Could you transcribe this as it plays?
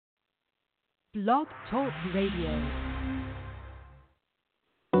Blog Talk Radio.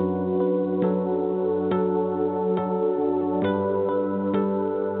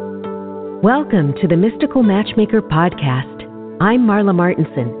 Welcome to the Mystical Matchmaker podcast. I'm Marla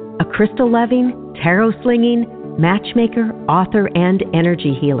Martenson, a crystal-loving, tarot-slinging, matchmaker, author, and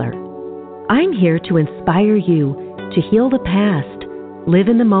energy healer. I'm here to inspire you to heal the past, live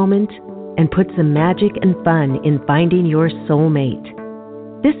in the moment, and put some magic and fun in finding your soulmate.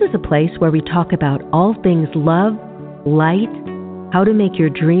 This is a place where we talk about all things love, light, how to make your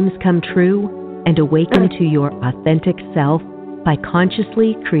dreams come true, and awaken to your authentic self by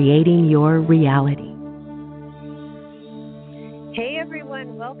consciously creating your reality. Hey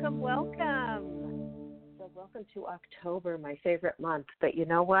everyone, welcome. So welcome to October, my favorite month. But you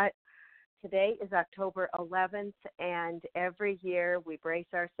know what? Today is October 11th, and every year we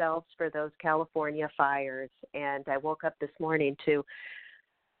brace ourselves for those California fires. And I woke up this morning to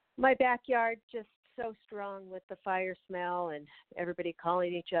my backyard just so strong with the fire smell and everybody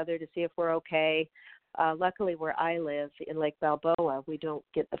calling each other to see if we're okay. Luckily, where I live in Lake Balboa, we don't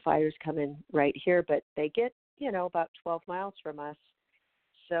get the fires coming right here, but they get, about 12 miles from us.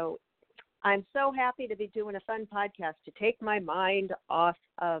 So I'm so happy to be doing a fun podcast to take my mind off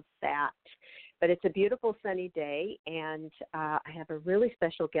of that. But it's a beautiful sunny day, and I have a really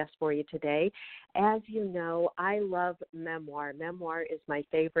special guest for you today. As you know, I love memoir. Memoir is my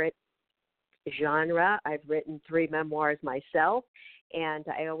favorite genre. I've written 3 memoirs myself, and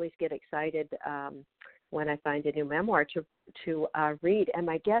I always get excited when I find a new memoir to read. And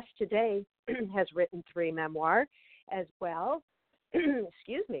my guest today has written 3 memoirs as well.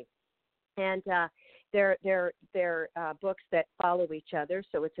 Excuse me. And they're books that follow each other,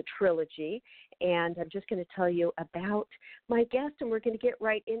 so it's a trilogy. And I'm just going to tell you about my guest, and we're going to get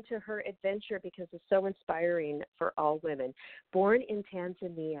right into her adventure because it's so inspiring for all women. Born in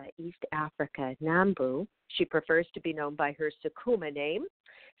Tanzania, East Africa, Nhambu, she prefers to be known by her Sukuma name,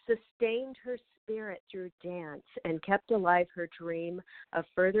 sustained her spirit through dance and kept alive her dream of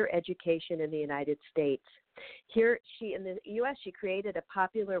further education in the United States. Here, in the U.S., she created a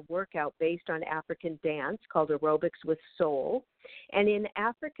popular workout based on African dance called Aerobics with Soul. And in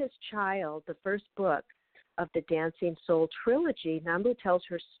Africa's Child, the first book of the Dancing Soul Trilogy, Nhambu tells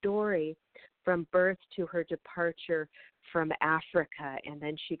her story from birth to her departure from Africa. And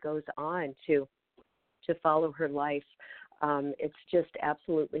then she goes on to follow her life. It's just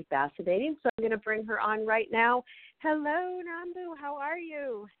absolutely fascinating. So I'm going to bring her on right now. Hello, Nhambu. How are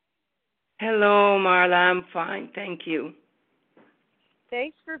you? Hello, Marla. I'm fine. Thank you.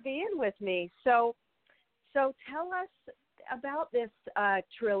 Thanks for being with me. So tell us about this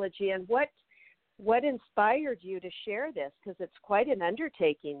trilogy and what inspired you to share this, because it's quite an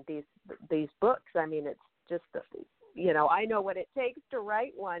undertaking, these books. I mean, it's just, I know what it takes to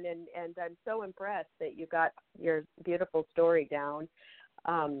write one, and I'm so impressed that you got your beautiful story down.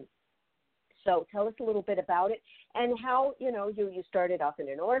 So tell us a little bit about it and how, you started off in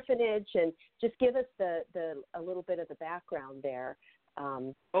an orphanage, and just give us a little bit of the background there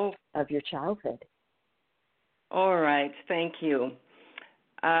of your childhood. All right. Thank you.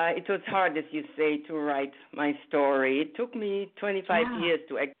 It was hard, as you say, to write my story. It took me 25 years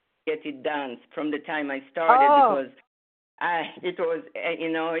to get it done from the time I started because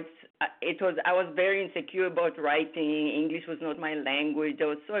I was very insecure about writing. English was not my language. I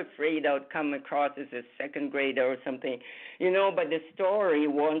was so afraid I would come across as a second grader or something, but the story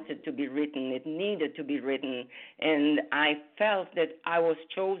wanted to be written. It needed to be written. And I felt that I was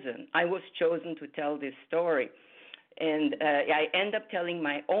chosen. I was chosen to tell this story. And I end up telling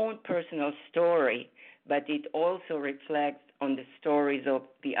my own personal story, but it also reflects on the stories of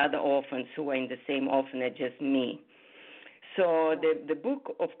the other orphans who are in the same orphanage as me. So the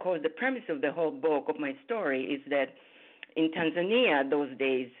book, of course, the premise of the whole book of my story is that in Tanzania those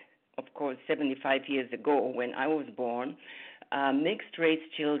days, of course, 75 years ago when I was born, mixed-race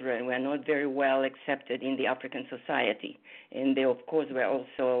children were not very well accepted in the African society. And they, of course, were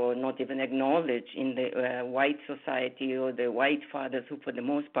also not even acknowledged in the white society or the white fathers who, for the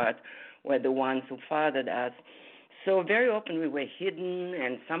most part, were the ones who fathered us. So very often we were hidden,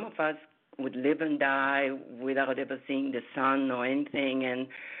 and some of us would live and die without ever seeing the sun or anything. And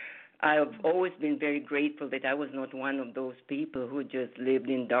I've always been very grateful that I was not one of those people who just lived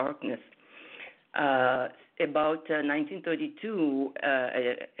in darkness. About 1932,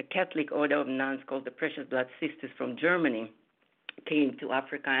 a Catholic order of nuns called the Precious Blood Sisters from Germany came to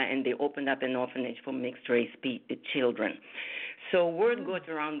Africa, and they opened up an orphanage for mixed-race children. So word got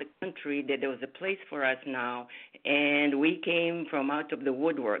around the country that there was a place for us now, and we came from out of the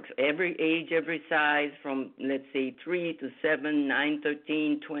woodworks, every age, every size, from, let's say, 3 to 7, 9,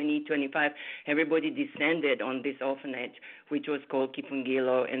 13, 20, 25. Everybody descended on this orphanage, which was called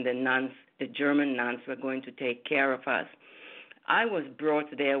Kipungilo, and the nuns, the German nuns, were going to take care of us. I was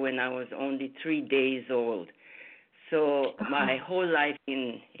brought there when I was only 3 days old. So my whole life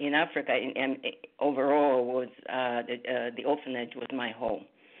in Africa and overall was the orphanage was my home.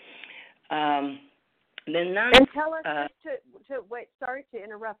 The nuns, and tell us, to wait, sorry to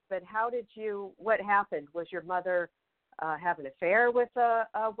interrupt, but what happened? Was your mother have an affair with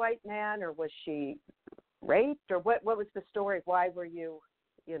a white man, or was she raped, or what was the story? Why were you,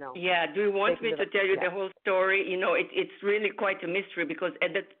 Yeah, do you want me to tell you the whole story? It's really quite a mystery, because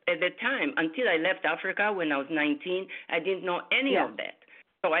at the time, until I left Africa when I was 19, I didn't know any of that.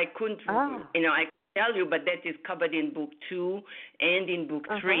 So I couldn't, I could tell you, but that is covered in book 2 and in book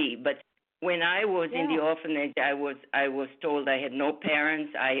 3. But when I was in the orphanage, I was told I had no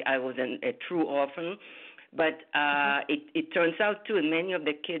parents. I was a true orphan. But it turns out, too, many of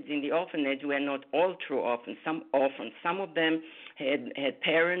the kids in the orphanage were not all true orphans. Some of them had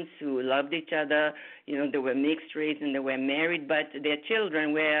parents who loved each other. They were mixed race and they were married, but their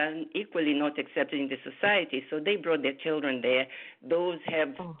children were equally not accepted in the society. So they brought their children there. Those have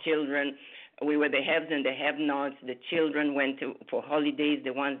children. We were the haves and the have-nots. The children went for holidays,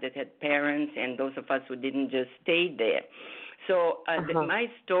 the ones that had parents, and those of us who didn't just stay there. So my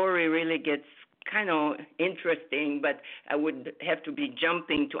story really gets kind of interesting, but I would have to be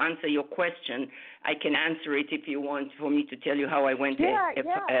jumping to answer your question. I can answer it if you want for me to tell you how I went. It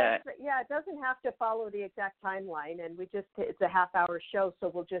doesn't have to follow the exact timeline, and it's a half-hour show,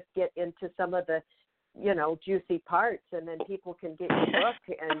 so we'll just get into some of the juicy parts, and then people can get your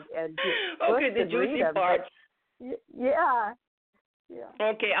book and okay, the juicy parts. Yeah.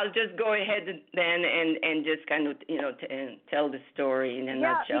 Okay, I'll just go ahead then and just kind of tell the story in a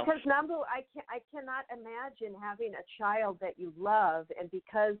nutshell. Yeah, because Nhambu, I cannot imagine having a child that you love, and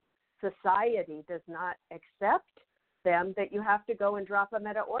because society does not accept them, that you have to go and drop them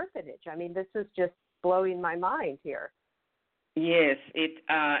at an orphanage. I mean, this is just blowing my mind here. Yes,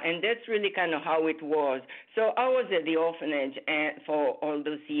 and that's really kind of how it was. So I was at the orphanage for all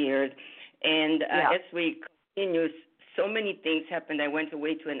those years, and as we continue, so many things happened. I went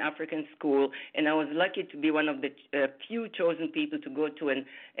away to an African school, and I was lucky to be one of the few chosen people to go to an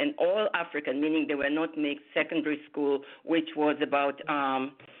all-African, meaning they were not mixed, secondary school, which was about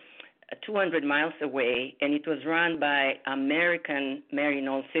 200 miles away, and it was run by American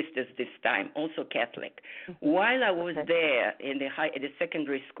Maryknoll sisters this time, also Catholic. While I was there in the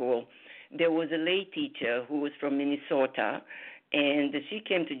secondary school, there was a lay teacher who was from Minnesota, and she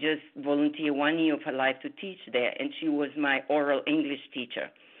came to just volunteer 1 year of her life to teach there, and she was my oral English teacher.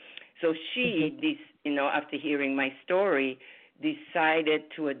 So she, after hearing my story, decided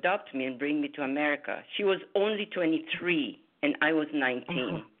to adopt me and bring me to America. She was only 23, and I was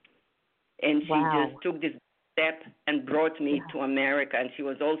 19. And she just took this step and brought me to America, and she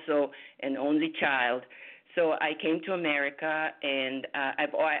was also an only child. So I came to America, and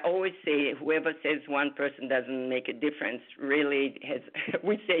I always say, whoever says one person doesn't make a difference really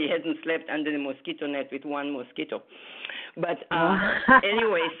we say he hasn't slept under the mosquito net with one mosquito. But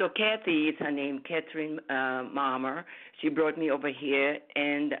anyway, so Kathy is her name, Catherine Marmer. She brought me over here,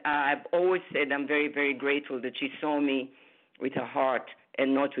 and I've always said I'm very, very grateful that she saw me with her heart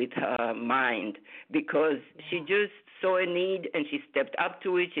and not with her mind, because she just saw a need and she stepped up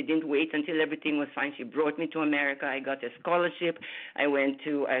to it. She didn't wait until everything was fine. She brought me to America. I got a scholarship. I went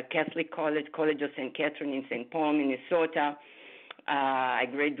to a Catholic college, College of St. Catherine in St. Paul, Minnesota. I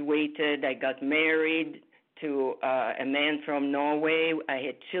graduated. I got married to a man from Norway. I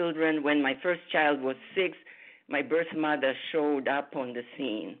had children. When my first child was 6, my birth mother showed up on the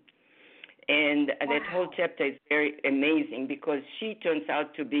scene. And that whole chapter is very amazing, because she turns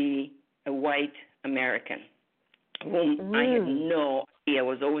out to be a white American whom I had no idea. I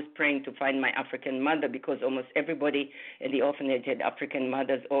was always praying to find my African mother, because almost everybody at the orphanage had African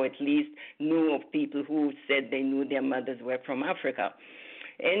mothers, or at least knew of people who said they knew their mothers were from Africa.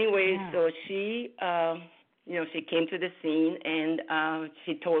 Anyway, so she, she came to the scene, and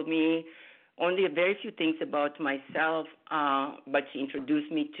she told me only a very few things about myself, but she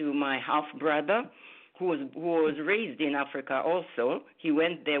introduced me to my half-brother, who was raised in Africa also. He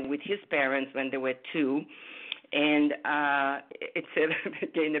went there with his parents when they were 2. And it's,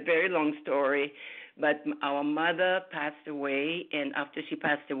 again, a very long story, but our mother passed away, and after she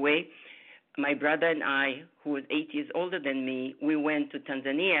passed away, my brother and I, who was 8 years older than me, we went to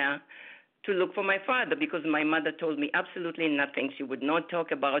Tanzania to look for my father because my mother told me absolutely nothing. She would not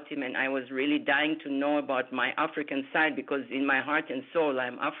talk about him, and I was really dying to know about my African side because in my heart and soul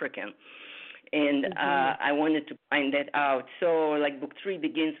I'm African. And I wanted to find that out. So, like, book 3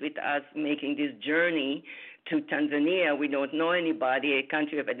 begins with us making this journey to Tanzania. We don't know anybody, a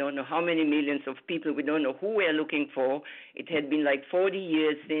country of I don't know how many millions of people. We don't know who we're looking for. It had been like 40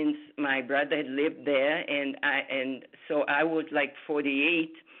 years since my brother had lived there, and so I was like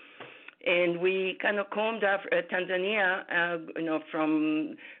 48. And we kind of combed Tanzania,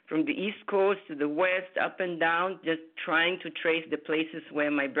 from the East Coast to the West, up and down, just trying to trace the places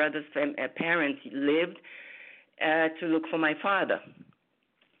where my brother's parents lived to look for my father.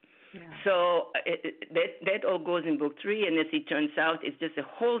 Yeah. So that all goes in book 3, and as it turns out, it's just a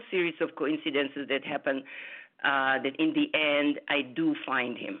whole series of coincidences that happen that in the end I do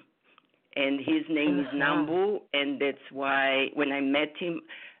find him. And his name is Nhambu, and that's why when I met him,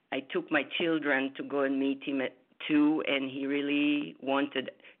 I took my children to go and meet him too, and he really wanted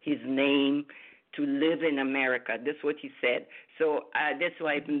his name to live in America. That's what he said. So that's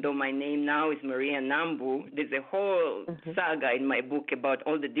why, even though my name now is Maria Nhambu, there's a whole saga in my book about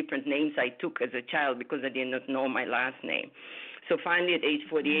all the different names I took as a child because I did not know my last name. So finally, at age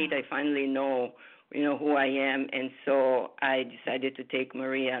 48, I finally know who I am, and so I decided to take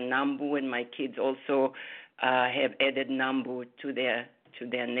Maria Nhambu, and my kids also have added Nhambu to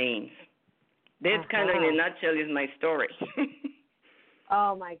their names. That's kind of, in a nutshell, is my story.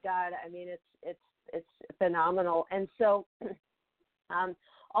 Oh my God! I mean, it's phenomenal. And so,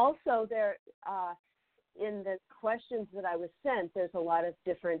 also there, in the questions that I was sent, there's a lot of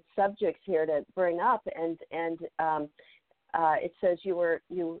different subjects here to bring up, and it says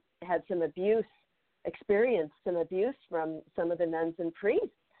you had some abuse from some of the nuns and priests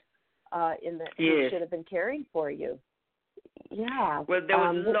who should have been caring for you. Yeah. Well, there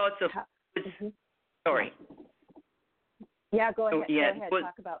was lots of. Sorry. Yeah, go ahead. Go ahead.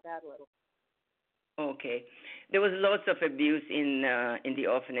 Talk about that a little. Okay. There was lots of abuse in the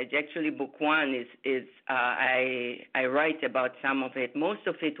orphanage. Actually, book 1 is I write about some of it. Most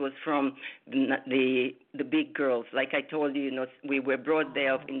of it was from the big girls. Like I told you, we were brought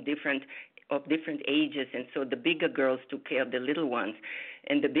there of different ages, and so the bigger girls took care of the little ones,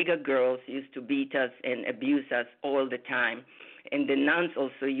 and the bigger girls used to beat us and abuse us all the time. And the nuns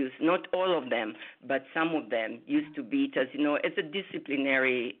also used, not all of them, but some of them used to beat us, as a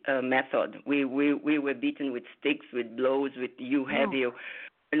disciplinary method. We were beaten with sticks, with blows, with you have you,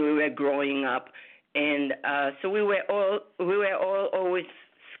 when we were growing up. And so we were all always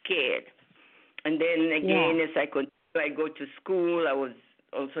scared. And then again, as I continued, I go to school, I was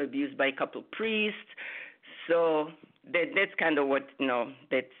also abused by a couple of priests. So that's kind of what,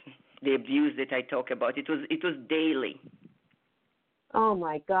 that's the abuse that I talk about. It was daily. Oh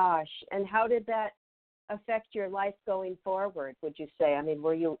my gosh! And how did that affect your life going forward? Would you say? I mean,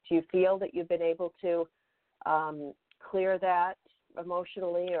 do you feel that you've been able to clear that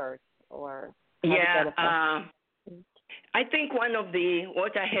emotionally, or how did that affect? I think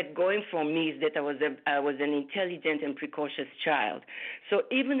what I had going for me is that I was an intelligent and precocious child. So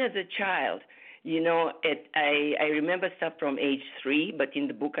even as a child, I remember stuff from age 3, but in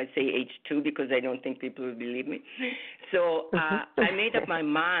the book I say age 2 because I don't think people will believe me. So I made up my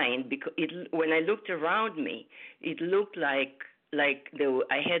mind because when I looked around me, it looked like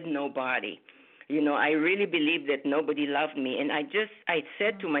I had nobody. I really believed that nobody loved me, and I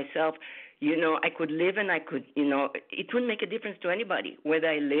said to myself, I could live and I could, it wouldn't make a difference to anybody whether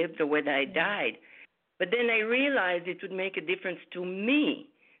I lived or whether I died. But then I realized it would make a difference to me.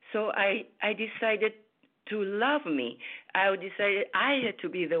 So I decided to love me. I decided I had to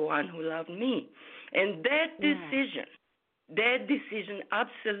be the one who loved me. And that decision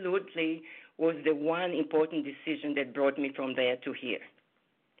absolutely was the one important decision that brought me from there to here.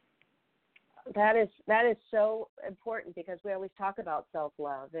 That is so important because we always talk about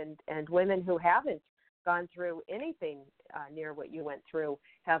self-love, and women who haven't gone through anything near what you went through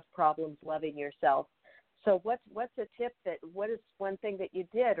have problems loving yourself. So what's a tip what is one thing that you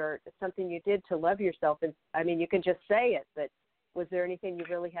did or something you did to love yourself? And I mean, you can just say it, but was there anything you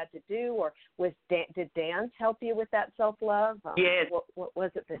really had to do, or did dance help you with that self-love? Yes. What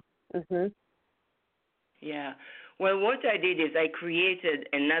was it that? Yeah. Well, what I did is I created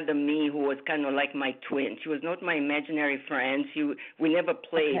another me who was kind of like my twin. She was not my imaginary friend. We never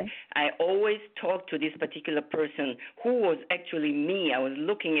played. Okay. I always talked to this particular person who was actually me. I was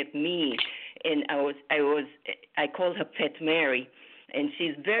looking at me, and I called her Pet Mary, and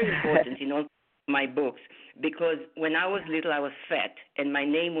she's very important in all my books because when I was little I was fat, and my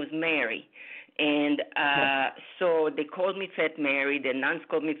name was Mary. And so they called me Fat Mary. The nuns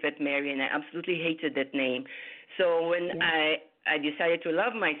called me Fat Mary, and I absolutely hated that name. So when I decided to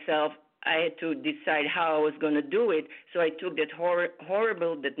love myself, I had to decide how I was going to do it. So I took that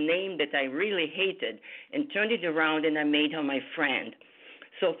that name that I really hated, and turned it around, and I made her my friend.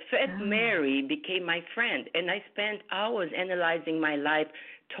 So Fat Mary became my friend, and I spent hours analyzing my life,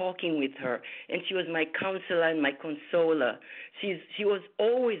 talking with her, and she was my counselor and my consoler. She was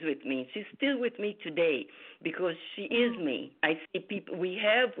always with me. She's still with me today because she is me. I see people. We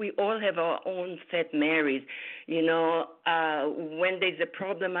all have our own Fat Marys. You know, when there's a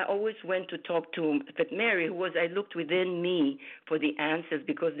problem, I always went to talk to Fat Mary, I looked within me for the answers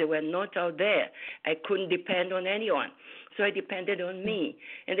because they were not out there. I couldn't depend on anyone. So I depended on me.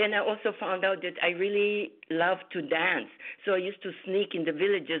 And then I also found out that I really love to dance. So I used to sneak in the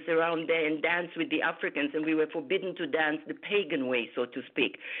villages around there and dance with the Africans, and we were forbidden to dance the pagan way, so to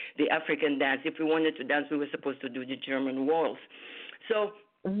speak, the African dance. If we wanted to dance, we were supposed to do the German waltz. So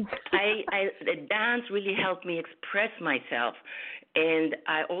the dance really helped me express myself. And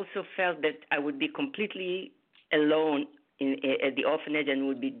I also felt that I would be completely alone at the orphanage and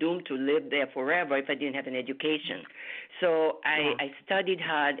would be doomed to live there forever if I didn't have an education. So I studied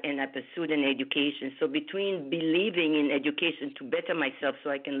hard and I pursued an education. So between believing in education to better myself so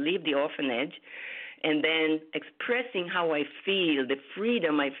I can leave the orphanage and then expressing how I feel, the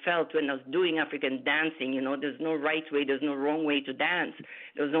freedom I felt when I was doing African dancing, you know, there's no right way, there's no wrong way to dance.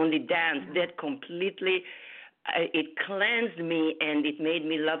 There's only dance. That completely it cleansed me and it made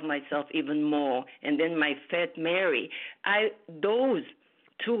me love myself even more. And then my Fat Mary, those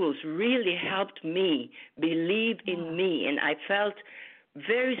tools really helped me believe in me, and I felt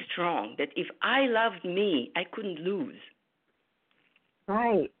very strong that if I loved me, I couldn't lose.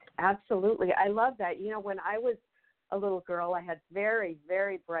 Right, absolutely. I love that. You know, when I was a little girl, I had very,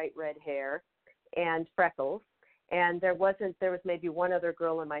 very bright red hair and freckles. And there was maybe one other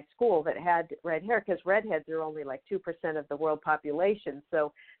girl in my school that had red hair, because redheads are only like 2% of the world population.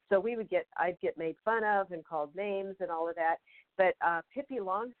 So I'd get made fun of and called names and all of that. But Pippi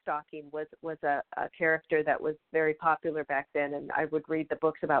Longstocking was a character that was very popular back then, and I would read the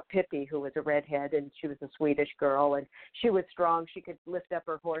books about Pippi, who was a redhead, and she was a Swedish girl, and she was strong. She could lift up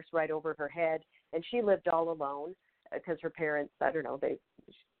her horse right over her head, and she lived all alone because her parents, I don't know,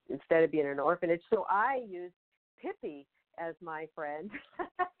 instead of being in an orphanage. So I used Pippi as my friend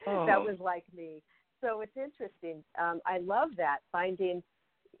that was like me. So it's interesting. I love that, finding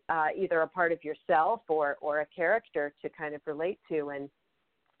either a part of yourself or a character to kind of relate to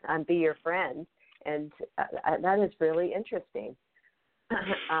and be your friend. And that is really interesting.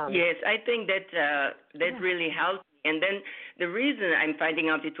 Yes, I think that really helped. And then the reason I'm finding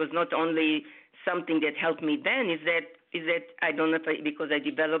out it was not only something that helped me then is that I don't know because I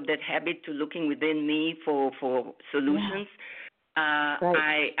developed that habit to looking within me for solutions.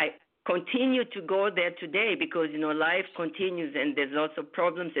 Right. I continue to go there today because, you know, life continues and there's lots of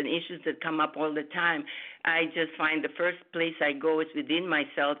problems and issues that come up all the time. I just find the first place I go is within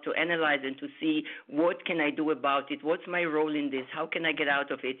myself to analyze and to see what can I do about it, what's my role in this, how can I get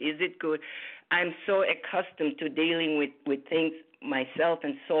out of it, is it good? I'm so accustomed to dealing with things myself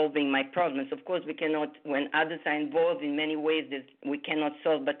and solving my problems. Of course, we cannot, when others are involved in many ways that we cannot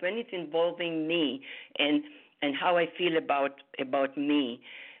solve, but when it's involving me and how I feel about me,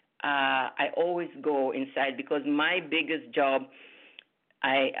 I always go inside because my biggest job,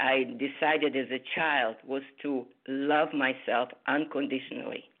 I decided as a child, was to love myself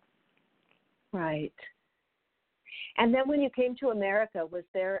unconditionally. Right. And then when you came to America, was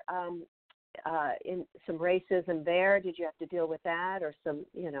there in some racism there? Did you have to deal with that, or some,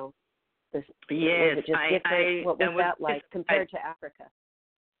 you know, was it just different? What was that like compared to Africa?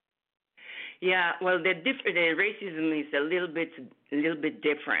 Yeah, well, the racism is a little bit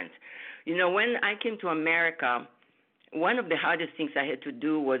different. You know, when I came to America, one of the hardest things I had to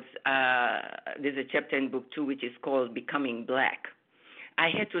do was there's a chapter in book 2 which is called Becoming Black. I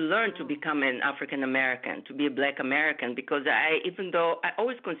had to learn to become an African American, to be a Black American, because even though I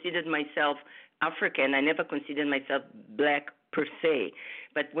always considered myself African, I never considered myself Black per se.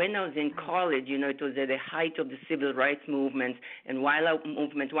 But when I was in college, you know, it was at the height of the civil rights movement, and while I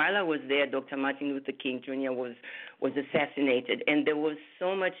was there, Dr. Martin Luther King Jr. was assassinated, and there was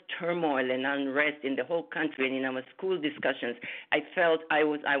so much turmoil and unrest in the whole country and in our school discussions. I felt I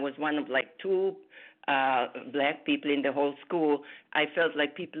was one of like two Black people in the whole school. I felt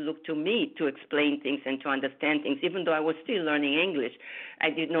like people looked to me to explain things and to understand things, even though I was still learning English. I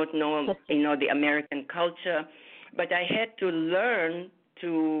did not know, you know, the American culture, but I had to learn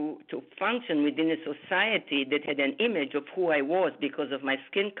to function within a society that had an image of who I was because of my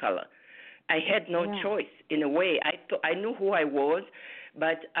skin color. I had no choice in a way. I knew who I was,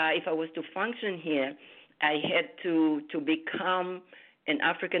 but if I was to function here, I had to become an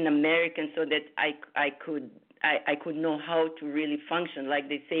African American so that I could know how to really function, like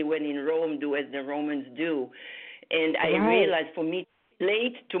they say, when in Rome, do as the Romans do. And I realized, for me,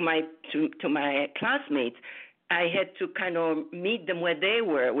 late to my classmates, I had to kind of meet them where they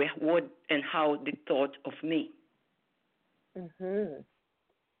were, what and how they thought of me. Mhm.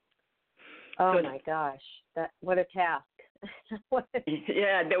 Oh so, my gosh, what a task!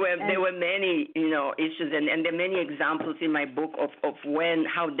 Yeah, there were many issues, and there are many examples in my book of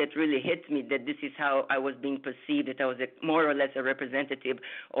how that really hit me, that this is how I was being perceived, that I was more or less a representative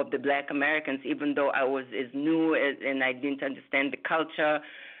of the Black Americans, even though I was as new and I didn't understand the culture.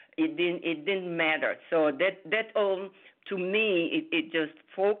 It didn't matter. So that all, to me, it just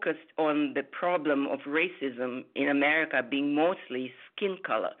focused on the problem of racism in America being mostly skin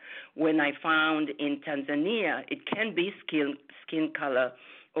color. When I found in Tanzania, it can be skin color,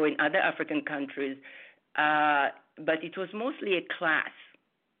 or in other African countries, but it was mostly a class,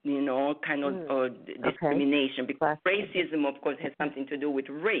 kind of or discrimination, because racism, of course, has something to do with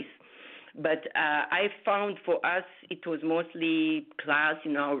race. But I found for us it was mostly class,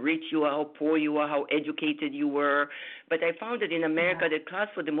 how rich you are, how poor you are, how educated you were. But I found that in America, the class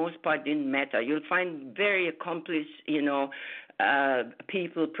for the most part didn't matter. You'll find very accomplished,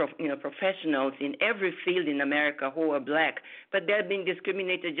 people, professionals in every field in America who are Black, but they're being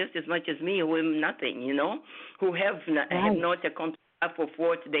discriminated just as much as me, who am nothing, who have not accomplished half of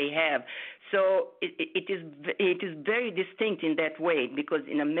what they have. So it is very distinct in that way, because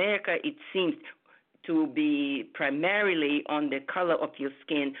in America it seems to be primarily on the color of your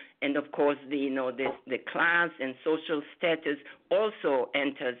skin, and of course the class and social status also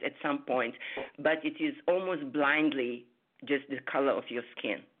enters at some point, but it is almost blindly just the color of your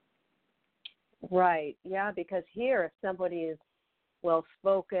skin. Right. Yeah, because here, if somebody is well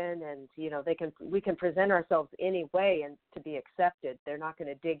spoken and we can present ourselves any way and to be accepted, they're not going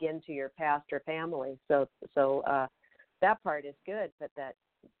to dig into your past or family. So that part is good, but that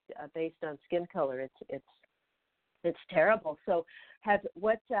based on skin color, it's terrible. So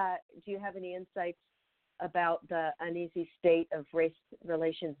do you have any insights about the uneasy state of race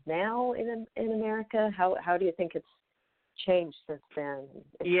relations now in America? How do you think it's changed since then?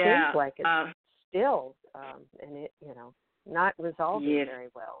 It seems like it's still and it not resolving very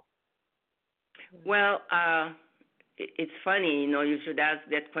well. Well, it's funny, you should ask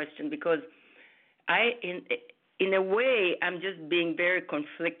that question, because in a way, I'm just being very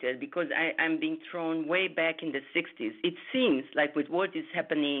conflicted, because I'm being thrown way back in the 60s. It seems like with what is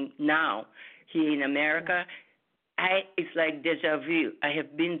happening now here in America, it's like deja vu. I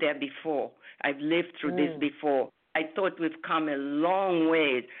have been there before. I've lived through this before. I thought we've come a long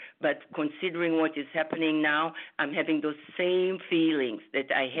way, but considering what is happening now, I'm having those same feelings that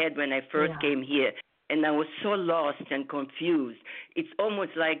I had when I first came here. And I was so lost and confused. It's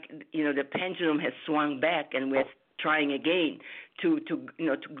almost like, the pendulum has swung back, and we're trying again to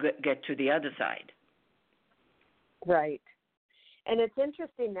get to the other side. Right. And it's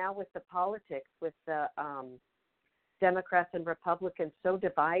interesting now with the politics, with the Democrats and Republicans so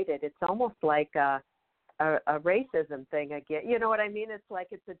divided. It's almost like a racism thing again. You know what I mean? It's like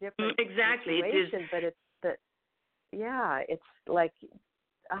it's a different situation, but it's like,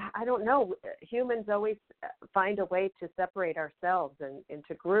 I don't know. Humans always find a way to separate ourselves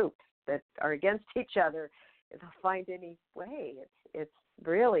into groups that are against each other. They'll find any way. It's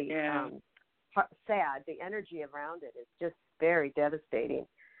really sad. The energy around it is just very devastating.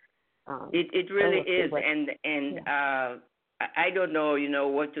 It really is, and I don't know,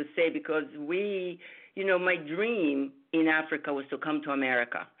 what to say, because my dream in Africa was to come to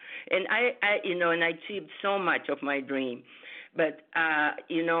America, and I and I achieved so much of my dream. But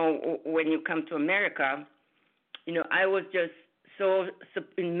when you come to America, I was just so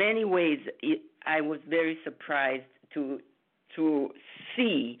in many ways I was very surprised to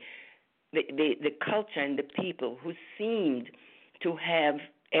see the culture and the people who seemed to have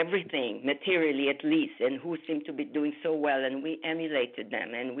everything, materially at least, and who seemed to be doing so well, and we emulated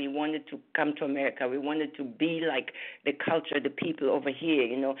them, and we wanted to come to America. We wanted to be like the culture, the people over here,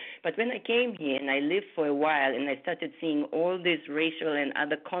 But when I came here and I lived for a while, and I started seeing all these racial and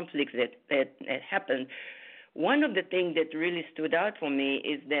other conflicts that happened, one of the things that really stood out for me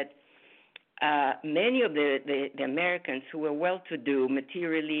is that many of the Americans who were well-to-do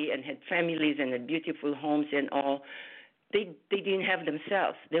materially and had families and had beautiful homes and all, they didn't have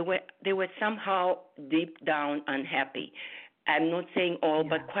themselves. They were somehow deep down unhappy. I'm not saying all,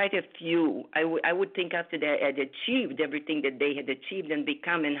 but quite a few. I would think after they had achieved everything that they had achieved and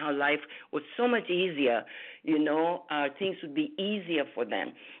become, and how life was so much easier, things would be easier for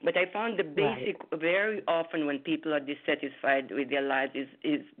them. But I found the basic, very often when people are dissatisfied with their lives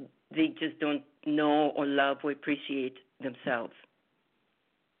is they just don't know or love or appreciate themselves.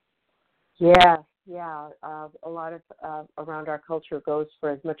 Yeah. A lot of around our culture goes for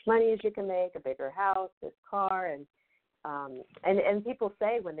as much money as you can make, a bigger house, a car, and people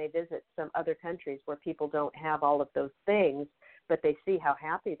say when they visit some other countries where people don't have all of those things, but they see how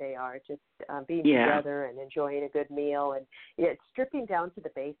happy they are just being together and enjoying a good meal, and it's stripping down to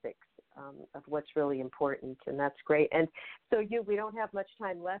the basics of what's really important, and that's great. And so we don't have much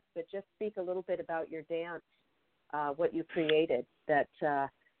time left, but just speak a little bit about your dance, what you created, that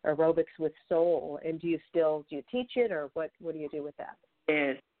Aerobics with Soul, and do you teach it, or what do you do with that?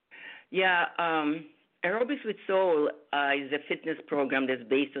 Yes. Yeah. Aerobics with Soul is a fitness program that's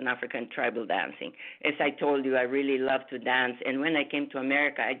based on African tribal dancing. As I told you, I really love to dance, and when I came to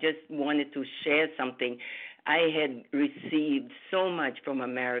America, I just wanted to share something. I had received so much from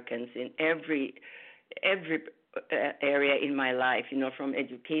Americans in every area in my life, from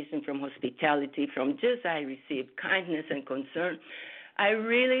education, from hospitality, I received kindness and concern. I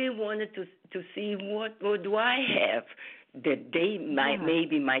really wanted to see what do I have that they might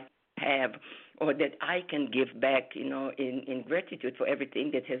have, or that I can give back, in gratitude for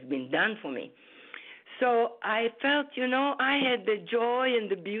everything that has been done for me. So I felt, I had the joy and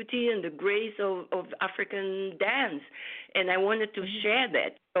the beauty and the grace of African dance, and I wanted to share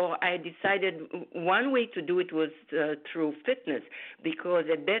that. So I decided one way to do it was through fitness, because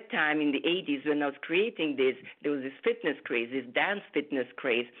at that time in the 80s when I was creating this, there was this fitness craze, this dance fitness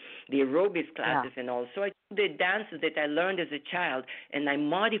craze, the aerobics classes and all. So I took the dances that I learned as a child and I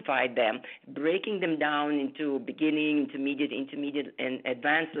modified them, breaking them down into beginning, intermediate, and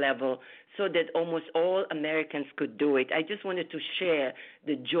advanced level, so that almost all Americans could do it. I just wanted to share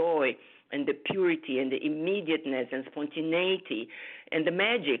the joy and the purity and the immediateness and spontaneity and the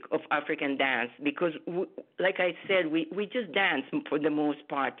magic of African dance, because, like I said, we just dance for the most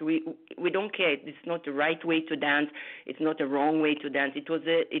part. We don't care. It's not the right way to dance. It's not the wrong way to dance.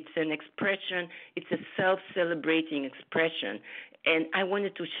 It's an expression. It's a self-celebrating expression. And I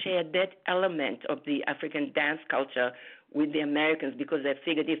wanted to share that element of the African dance culture with the Americans, because I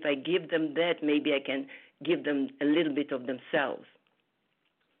figured if I give them that, maybe I can give them a little bit of themselves.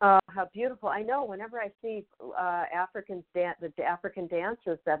 How beautiful. I know whenever I see the African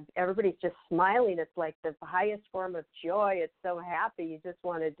dances, that everybody's just smiling. It's like the highest form of joy. It's so happy. You just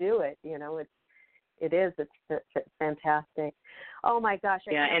want to do it. It's fantastic. Oh, my gosh.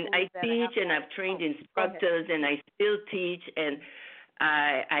 And I teach, and I've trained instructors, and I still teach, and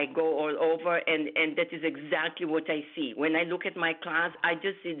I go all over, and that is exactly what I see. When I look at my class, I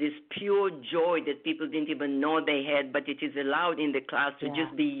just see this pure joy that people didn't even know they had, but it is allowed in the class to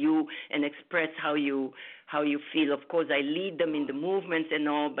just be you and express how you feel. Of course, I lead them in the movements and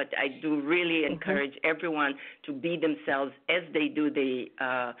all, but I do really encourage everyone to be themselves as they do the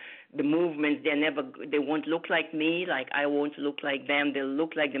movements. They won't look like me, like I won't look like them. They'll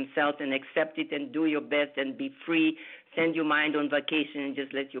look like themselves, and accept it and do your best and be free. Send your mind on vacation and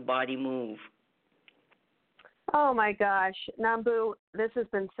just let your body move. Oh, my gosh. Nhambu, this has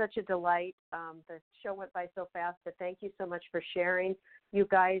been such a delight. The show went by so fast, but thank you so much for sharing. You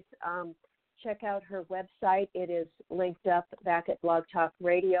guys, check out her website. It is linked up back at Blog Talk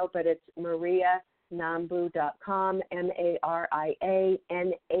Radio, but it's marianhambu.com,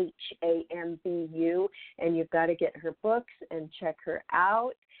 MariaNhambu, and you've got to get her books and check her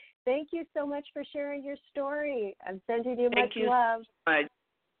out. Thank you so much for sharing your story. I'm sending you much love.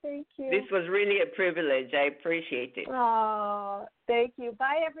 Thank you. This was really a privilege. I appreciate it. Oh, thank you.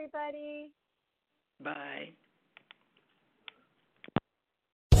 Bye, everybody. Bye.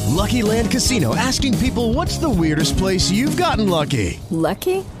 Lucky Land Casino, asking people, what's the weirdest place you've gotten lucky?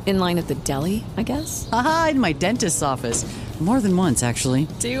 Lucky? In line at the deli, I guess? Aha, in my dentist's office. More than once, actually.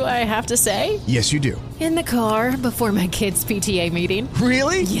 Do I have to say? Yes, you do. In the car before my kids' PTA meeting.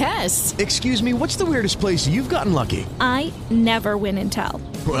 Really? Yes. Excuse me, what's the weirdest place you've gotten lucky? I never win and tell.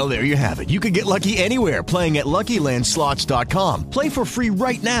 Well, there you have it. You can get lucky anywhere, playing at LuckyLandSlots.com. Play for free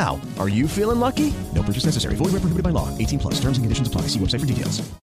right now. Are you feeling lucky? No purchase necessary. Void where prohibited by law. 18+. Terms and conditions apply. See website for details.